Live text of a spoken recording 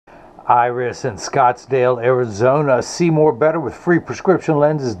Iris in Scottsdale, Arizona. See more better with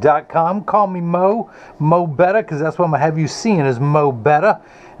freeprescriptionlenses.com. Call me Mo Betta, because that's what I'm going to have you seeing is Mo Betta.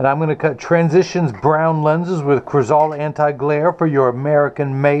 And I'm going to cut Transitions brown lenses with Crizal anti-glare for your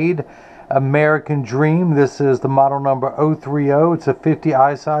American-made American Dream. This is the model number 030. It's a 50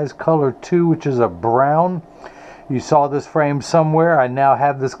 eye size, color 2, which is a brown. You saw this frame somewhere. I now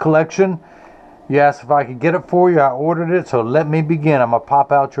have this collection. You asked if I could get it for you. I ordered it, so let me begin. I'm going to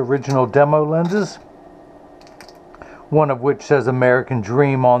pop out your original demo lenses, one of which says American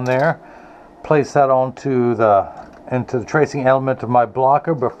Dream on there. Place that into the tracing element of my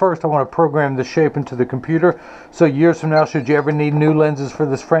blocker. But first I want to program the shape into the computer, so years from now, should you ever need new lenses for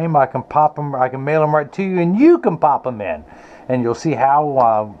this frame, I can pop them, I can mail them right to you, and you can pop them in. And you'll see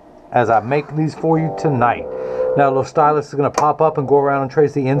how as I make these for you tonight. Now, a little stylus is going to pop up and go around and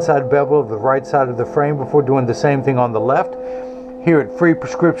trace the inside bevel of the right side of the frame before doing the same thing on the left. Here at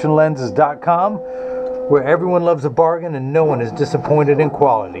freeprescriptionlenses.com, where everyone loves a bargain and no one is disappointed in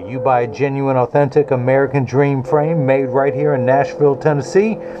quality. You buy a genuine, authentic American Dream frame made right here in Nashville,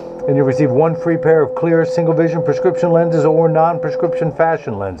 Tennessee, and you receive one free pair of clear single vision prescription lenses or non-prescription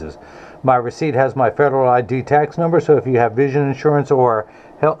fashion lenses. My receipt has my federal ID tax number, so if you have vision insurance or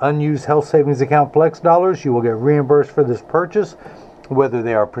unused health savings account flex dollars, you will get reimbursed for this purchase, whether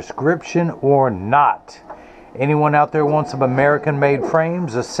they are prescription or not. Anyone out there wants some American-made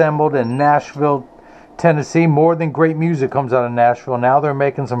frames assembled in Nashville, Tennessee? More than great music comes out of Nashville. Now they're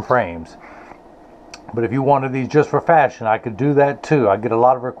making some frames. But if you wanted these just for fashion, I could do that too. I get a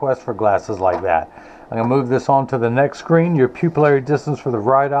lot of requests for glasses like that. I'm going to move this on to the next screen. Your pupillary distance for the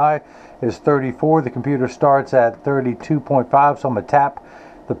right eye is 34. The computer starts at 32.5, so I'm going to tap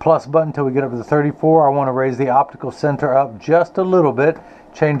the plus button until we get up to the 34. I want to raise the optical center up just a little bit.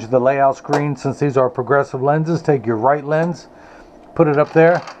 Change the layout screen. Since these are progressive lenses, take your right lens, put it up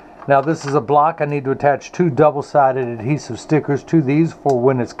there. Now this is a block. I need to attach 2 double-sided adhesive stickers to these for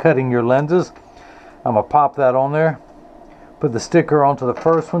when it's cutting your lenses. I'm going to pop that on there. Put the sticker onto the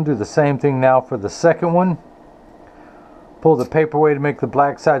first one. Do the same thing now for the second one. Pull the paper away to make the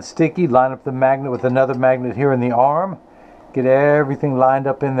black side sticky. Line up the magnet with another magnet here in the arm. Get everything lined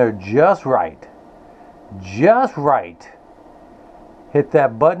up in there just right. Just right. Hit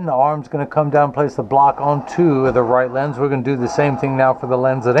that button. The arm's going to come down, place the block onto the right lens. We're going to do the same thing now for the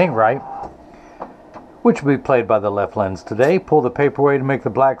lens that ain't right, which will be played by the left lens today. Pull the paper away to make the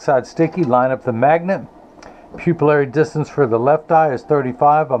black side sticky. Line up the magnet. Pupillary distance for the left eye is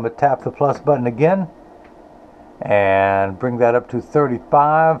 35. I'm going to tap the plus button again and bring that up to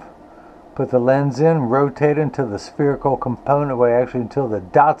 35. Put the lens in, rotate into the spherical component way, actually until the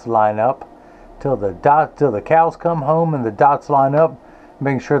dots line up, till the cows come home and the dots line up,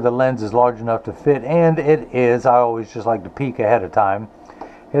 making sure the lens is large enough to fit, and it is. I always just like to peek ahead of time.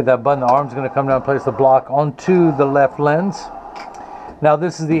 Hit that button, the arm's going to come down and place the block onto the left lens. Now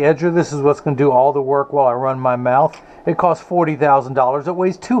this is the edger. This is what's going to do all the work while I run my mouth. It costs $40,000. It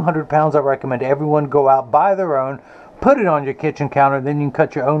weighs 200 pounds. I recommend everyone go out, buy their own, put it on your kitchen counter, then you can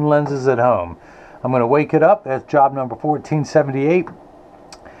cut your own lenses at home. I'm going to wake it up. That's job number 1478.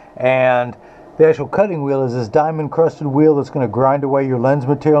 And the actual cutting wheel is this diamond crusted wheel that's going to grind away your lens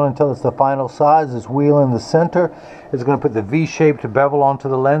material until it's the final size. This wheel in the center is going to put the V-shaped bevel onto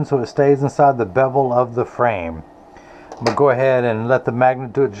the lens so it stays inside the bevel of the frame. I'm going to go ahead and let the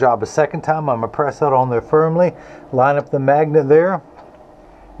magnet do its job a second time. I'm going to press that on there firmly, line up the magnet there,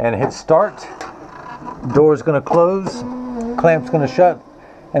 and hit start. Door's going to close, clamp's going to shut,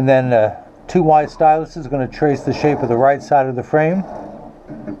 and then 2 white styluses are going to trace the shape of the right side of the frame.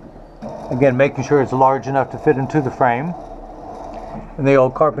 Again, making sure it's large enough to fit into the frame. And the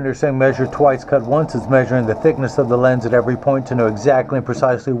old carpenter saying measure twice, cut once. It's measuring the thickness of the lens at every point to know exactly and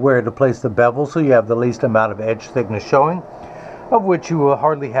precisely where to place the bevel so you have the least amount of edge thickness showing, of which you will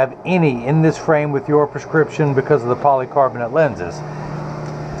hardly have any in this frame with your prescription because of the polycarbonate lenses.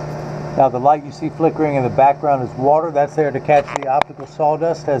 Now the light you see flickering in the background is water. That's there to catch the optical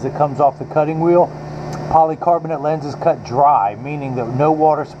sawdust as it comes off the cutting wheel. Polycarbonate lenses cut dry, meaning that no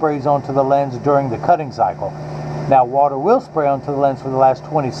water sprays onto the lens during the cutting cycle. Now water will spray onto the lens for the last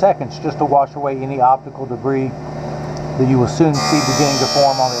 20 seconds just to wash away any optical debris that you will soon see beginning to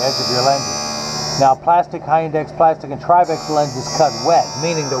form on the edge of your lenses. Now plastic, high index plastic, and Trivex lenses cut wet,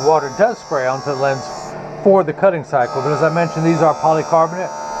 meaning that water does spray onto the lens for the cutting cycle. But as I mentioned, these are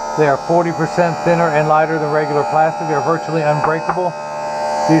polycarbonate. They are 40% thinner and lighter than regular plastic. They are virtually unbreakable.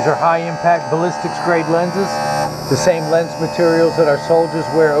 These are high-impact ballistics grade lenses, the same lens materials that our soldiers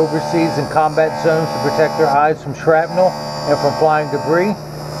wear overseas in combat zones to protect their eyes from shrapnel and from flying debris.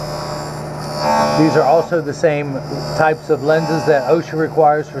 These are also the same types of lenses that OSHA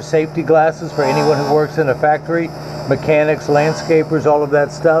requires for safety glasses for anyone who works in a factory, mechanics, landscapers, all of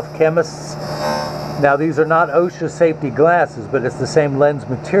that stuff, chemists. Now these are not OSHA safety glasses, but it's the same lens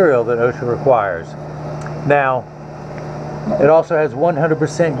material that OSHA requires. Now, it also has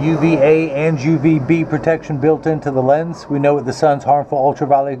 100% UVA and UVB protection built into the lens. We know what the sun's harmful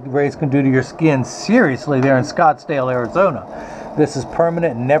ultraviolet rays can do to your skin. Seriously, they're in Scottsdale, Arizona. This is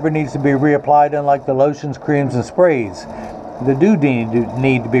permanent and never needs to be reapplied, unlike the lotions, creams, and sprays. They do need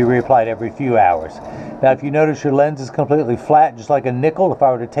to be reapplied every few hours. Now, if you notice your lens is completely flat, just like a nickel, if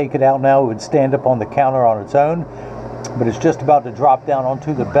I were to take it out now, it would stand up on the counter on its own. But it's just about to drop down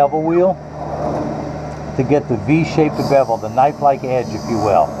onto the bevel wheel to get the V-shaped bevel, the knife-like edge, if you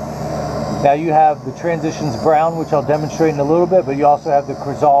will. Now you have the Transitions Brown, which I'll demonstrate in a little bit, but you also have the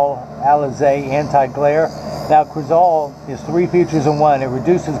Crizal Alizé Anti-Glare. Now Crizal is 3 features in one. It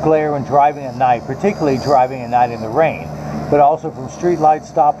reduces glare when driving at night, particularly driving at night in the rain, but also from street lights,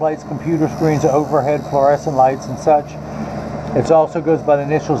 stoplights, computer screens, overhead fluorescent lights and such. It also goes by the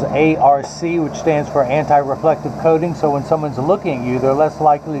initials ARC, which stands for anti-reflective coating, so when someone's looking at you, they're less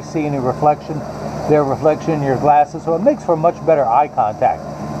likely to see any reflection, their reflection in your glasses, so it makes for much better eye contact.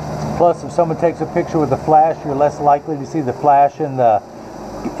 Plus, if someone takes a picture with a flash, you're less likely to see the flash in the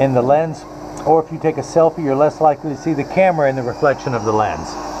lens, or if you take a selfie, you're less likely to see the camera in the reflection of the lens.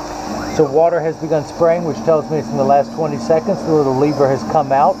 So water has begun spraying, which tells me it's in the last 20 seconds. The little lever has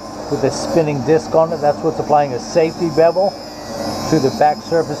come out with a spinning disc on it. That's what's applying a safety bevel to the back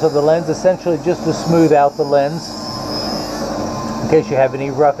surface of the lens, essentially just to smooth out the lens in case you have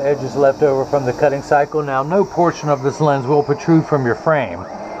any rough edges left over from the cutting cycle. Now, no portion of this lens will protrude from your frame,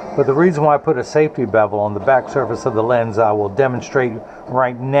 but the reason why I put a safety bevel on the back surface of the lens, I will demonstrate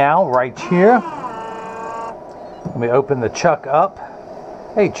right now, right here. Let me open the chuck up.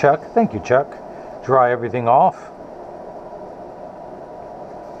 Hey Chuck, thank you Chuck. Dry everything off.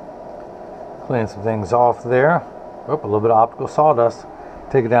 Clean some things off there. Oh, a little bit of optical sawdust.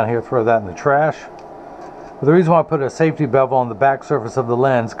 Take it down here, throw that in the trash. But the reason why I put a safety bevel on the back surface of the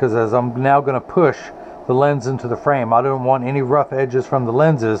lens, because as I'm now going to push the lens into the frame, I don't want any rough edges from the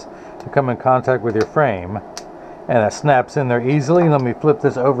lenses to come in contact with your frame. And it snaps in there easily. Let me flip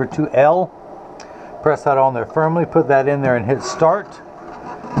this over to L. Press that on there firmly, put that in there and hit start.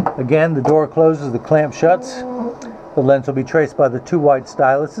 Again, the door closes, the clamp shuts. The lens will be traced by the 2 white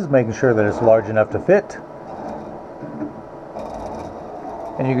styluses, making sure that it's large enough to fit.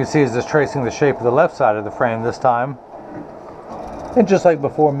 And you can see it's just tracing the shape of the left side of the frame this time. And just like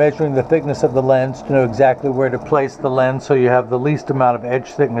before, measuring the thickness of the lens to know exactly where to place the lens so you have the least amount of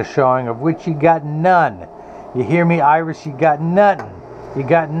edge thickness showing, of which you got none. You hear me, Iris? You got nothing. You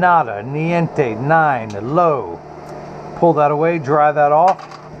got nada, niente, 9, low. Pull that away, dry that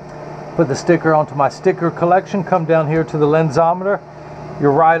off. Put the sticker onto my sticker collection. Come down here to the lensometer.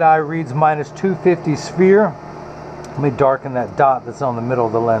 Your right eye reads -250 sphere. Let me darken that dot that's on the middle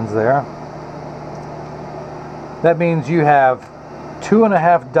of the lens there. That means you have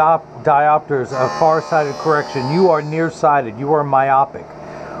 2.5 diopters of far-sighted correction. You are nearsighted. You are myopic.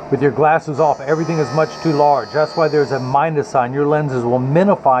 With your glasses off, everything is much too large. That's why there's a minus sign. Your lenses will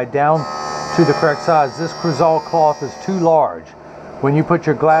minify down to the correct size. This Crizal cloth is too large. When you put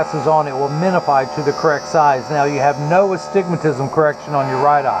your glasses on, it will minify to the correct size. Now, you have no astigmatism correction on your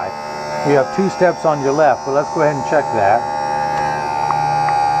right eye. You have 2 steps on your left, but let's go ahead and check that.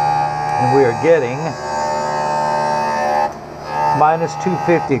 And we are getting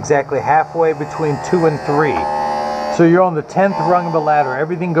 -250, exactly halfway between 2 and 3. So you're on the 10th rung of a ladder.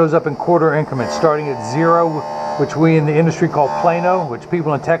 Everything goes up in quarter increments, starting at 0, which we in the industry call Plano, which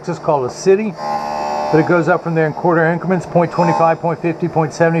people in Texas call a city. But it goes up from there in quarter increments, 0.25, 0.50,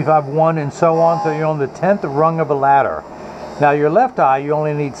 0.75, 1, and so on. So you're on the 10th rung of a ladder. Now your left eye, you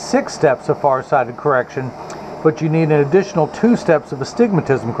only need 6 steps of far-sighted correction, but you need an additional 2 steps of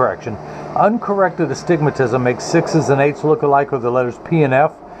astigmatism correction. Uncorrected astigmatism makes 6s and 8s look alike with the letters P and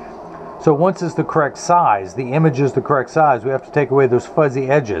F. So once it's the correct size, the image is the correct size, we have to take away those fuzzy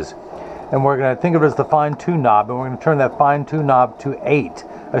edges. And we're going to think of it as the fine-tune knob, and we're going to turn that fine-tune knob to 8.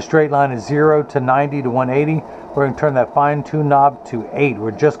 A straight line is 0 to 90 to 180. We're going to turn that fine-tune knob to 8.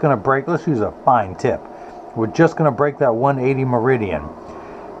 We're just going to break, let's use a fine tip. We're just going to break that 180 meridian.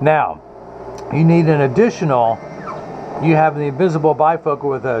 Now, you need an additional, you have the invisible bifocal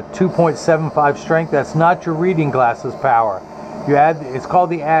with a 2.75 strength. That's not your reading glasses power. You add, it's called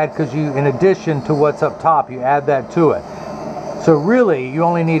the add because you, in addition to what's up top, you add that to it. So really, you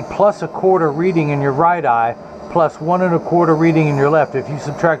only need +1/4 reading in your right eye, plus 1 1/4 reading in your left. If you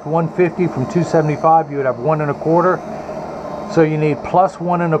subtract 150 from 275, you would have 1 1/4. So you need plus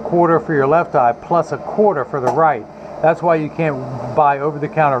 1 1/4 for your left eye, plus 1/4 for the right. That's why you can't buy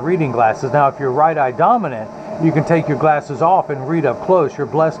over-the-counter reading glasses. Now, if you're right eye dominant, you can take your glasses off and read up close. You're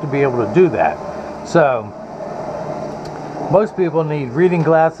blessed to be able to do that. So most people need reading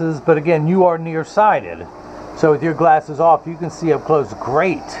glasses, but again, you are nearsighted. So with your glasses off, you can see up close.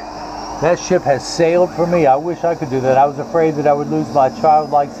 Great. That ship has sailed for me. I wish I could do that. I was afraid that I would lose my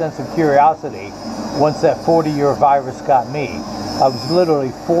childlike sense of curiosity once that 40-year virus got me. I was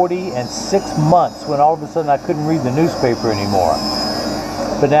literally 40 and 6 months when all of a sudden I couldn't read the newspaper anymore.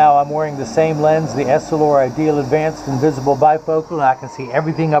 But now I'm wearing the same lens, the Essilor Ideal Advanced Invisible Bifocal, and I can see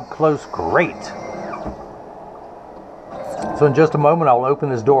everything up close great. So in just a moment, I'll open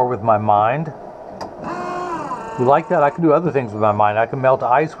this door with my mind. You like that? I can do other things with my mind. I can melt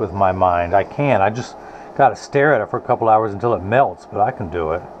ice with my mind. I can. I just got to stare at it for a couple hours until it melts, but I can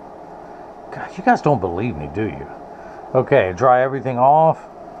do it. God, you guys don't believe me, do you? Okay, dry everything off.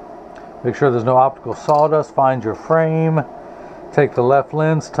 Make sure there's no optical sawdust. Find your frame. Take the left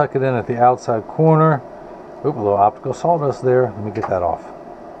lens, tuck it in at the outside corner. Oop, a little optical sawdust there. Let me get that off.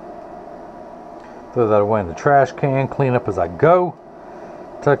 Throw that away in the trash can. Clean up as I go.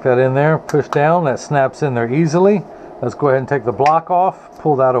 Tuck that in there, push down, that snaps in there easily. Let's go ahead and take the block off,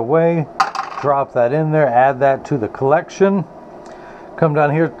 pull that away, drop that in there, add that to the collection. Come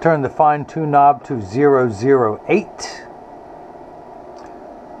down here, turn the fine tune knob to 008.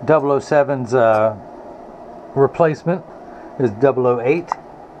 007's replacement is 008.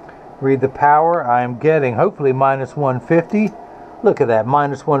 Read the power. I am getting hopefully minus 150. Look at that,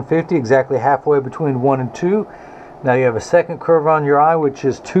 minus 150, exactly halfway between 1 and 2. Now you have a second curve on your eye, which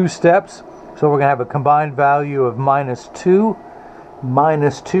is 2 steps. So we're going to have a combined value of minus 2.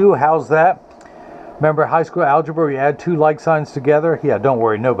 Minus 2, how's that? Remember high school algebra, you add 2 like signs together? Yeah, don't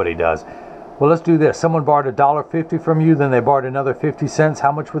worry, nobody does. Well, let's do this. Someone borrowed $1.50 from you, then they borrowed another 50 cents.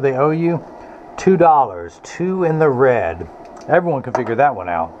 How much would they owe you? $2. 2 in the red. Everyone can figure that one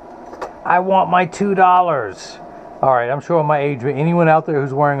out. I want my $2. All right, I'm showing my age, but anyone out there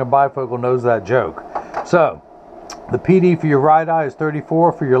who's wearing a bifocal knows that joke. So the PD for your right eye is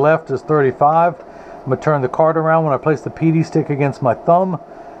 34, for your left is 35. I'm going to turn the card around when I place the PD stick against my thumb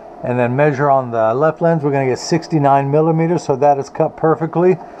and then measure on the left lens. We're going to get 69 millimeters, so that is cut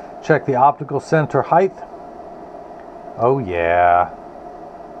perfectly. Check the optical center height. Oh yeah.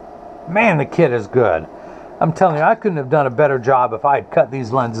 Man, the kit is good. I'm telling you, I couldn't have done a better job if I had cut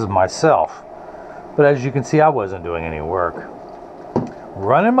these lenses myself. But as you can see, I wasn't doing any work.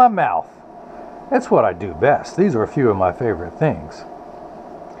 Running my mouth. That's what I do best. These are a few of my favorite things.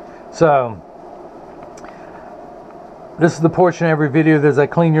 So, this is the portion of every video that as I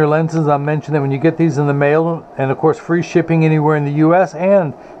clean your lenses. I mentioned that when you get these in the mail, and of course free shipping anywhere in the US,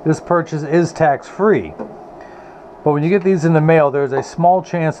 and this purchase is tax-free. But when you get these in the mail, there's a small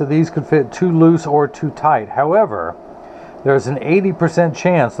chance that these could fit too loose or too tight. However, there's an 80%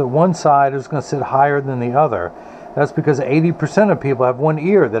 chance that one side is going to sit higher than the other. That's because 80% of people have one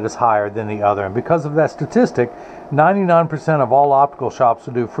ear that is higher than the other. And because of that statistic, 99% of all optical shops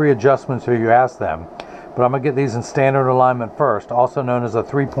will do free adjustments if you ask them. But I'm going to get these in standard alignment first, also known as a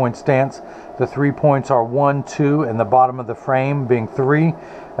 3-point stance. The 3 points are 1, 2, and the bottom of the frame being 3.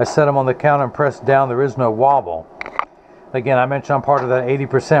 I set them on the counter and press down. There is no wobble. Again, I mentioned I'm part of that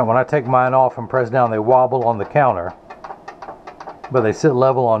 80%. When I take mine off and press down, they wobble on the counter, but they sit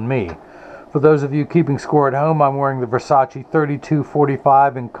level on me. For those of you keeping score at home, I'm wearing the Versace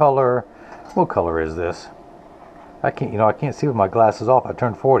 3245 in color. What color is this? I can't see with my glasses off. I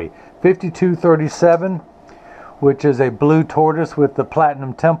turned 40. 5237, which is a blue tortoise with the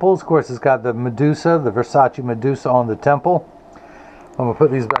platinum temples. Of course, it's got the Medusa, the Versace Medusa on the temple. I'm gonna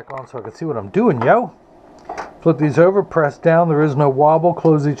put these back on so I can see what I'm doing, yo. Flip these over, press down. There is no wobble.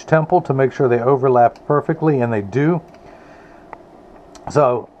 Close each temple to make sure they overlap perfectly, and they do.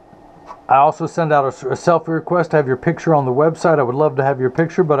 So I also send out a selfie request to have your picture on the website. I would love to have your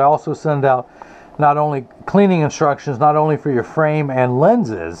picture, but I also send out not only cleaning instructions, not only for your frame and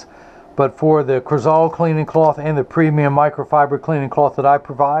lenses, but for the Crizal cleaning cloth and the premium microfiber cleaning cloth that I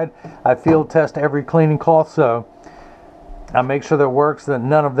provide. I field test every cleaning cloth, so I make sure that it works, that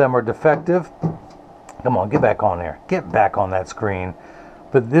none of them are defective. Come on, get back on there. Get back on that screen.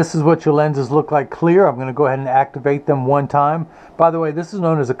 But this is what your lenses look like clear. I'm going to go ahead and activate them one time. By the way, this is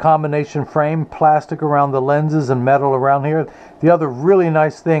known as a combination frame, plastic around the lenses and metal around here. The other really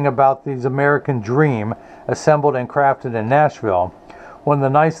nice thing about these American Dream, assembled and crafted in Nashville, one of the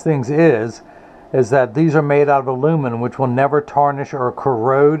nice things is that these are made out of aluminum, which will never tarnish or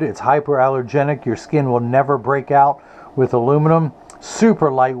corrode. It's hypoallergenic. Your skin will never break out with aluminum.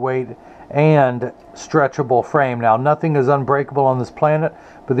 Super lightweight. and stretchable frame. Now, nothing is unbreakable on this planet,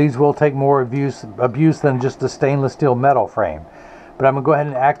 but these will take more abuse than just a stainless steel metal frame. But I'm going to go ahead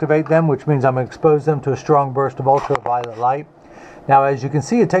and activate them, which means I'm going to expose them to a strong burst of ultraviolet light. Now, as you can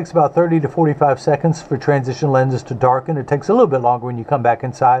see, it takes about 30 to 45 seconds for transition lenses to darken. It takes a little bit longer when you come back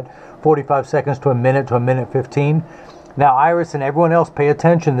inside, 45 seconds to a minute 15. Now, Iris and everyone else, pay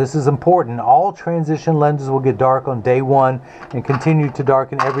attention. This is important. All transition lenses will get dark on day 1 and continue to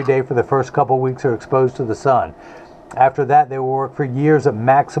darken every day for the first couple weeks they're exposed to the sun. After that, they will work for years at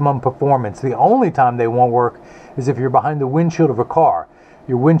maximum performance. The only time they won't work is if you're behind the windshield of a car.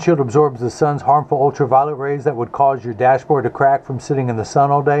 Your windshield absorbs the sun's harmful ultraviolet rays that would cause your dashboard to crack from sitting in the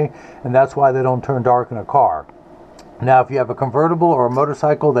sun all day, and that's why they don't turn dark in a car. Now, if you have a convertible or a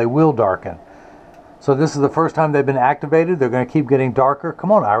motorcycle, they will darken. So this is the first time they've been activated. They're going to keep getting darker.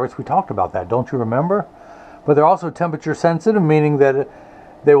 Come on, Iris, we talked about that. Don't you remember? But they're also temperature sensitive, meaning that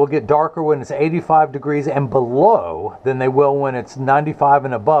they will get darker when it's 85 degrees and below than they will when it's 95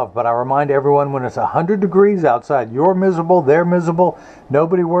 and above. But I remind everyone, when it's 100 degrees outside, you're miserable, they're miserable.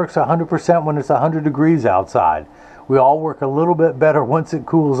 Nobody works 100% when it's 100 degrees outside. We all work a little bit better once it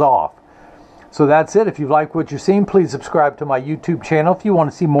cools off. So that's it. If you like what you've seen, please subscribe to my YouTube channel if you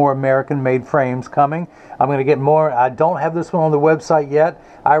want to see more American-made frames coming. I'm going to get more. I don't have this one on the website yet.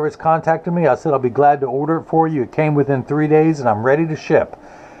 Iris contacted me. I said I'll be glad to order it for you. It came within 3 days, and I'm ready to ship.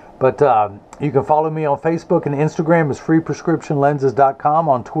 But you can follow me on Facebook and Instagram as freeprescriptionlenses.com.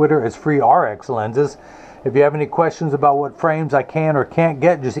 On Twitter as freerxlenses. If you have any questions about what frames I can or can't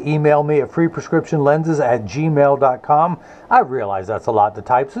get, just email me at freeprescriptionlenses@gmail.com. I realize that's a lot to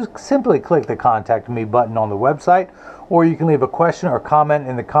type, so simply click the Contact Me button on the website, or you can leave a question or comment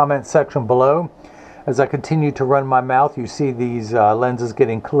in the comment section below. As I continue to run my mouth, you see these lenses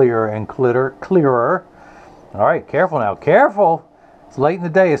getting clearer and clearer. All right, careful now, careful. It's late in the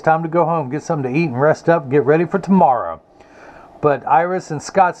day. It's time to go home, get something to eat and rest up, get ready for tomorrow. But Iris in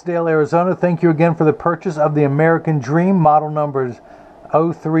Scottsdale, Arizona, thank you again for the purchase of the American Dream, model numbers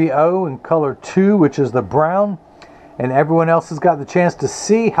 030 in color 2, which is the brown. And everyone else has got the chance to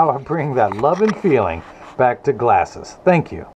see how I bring that love and feeling back to glasses. Thank you.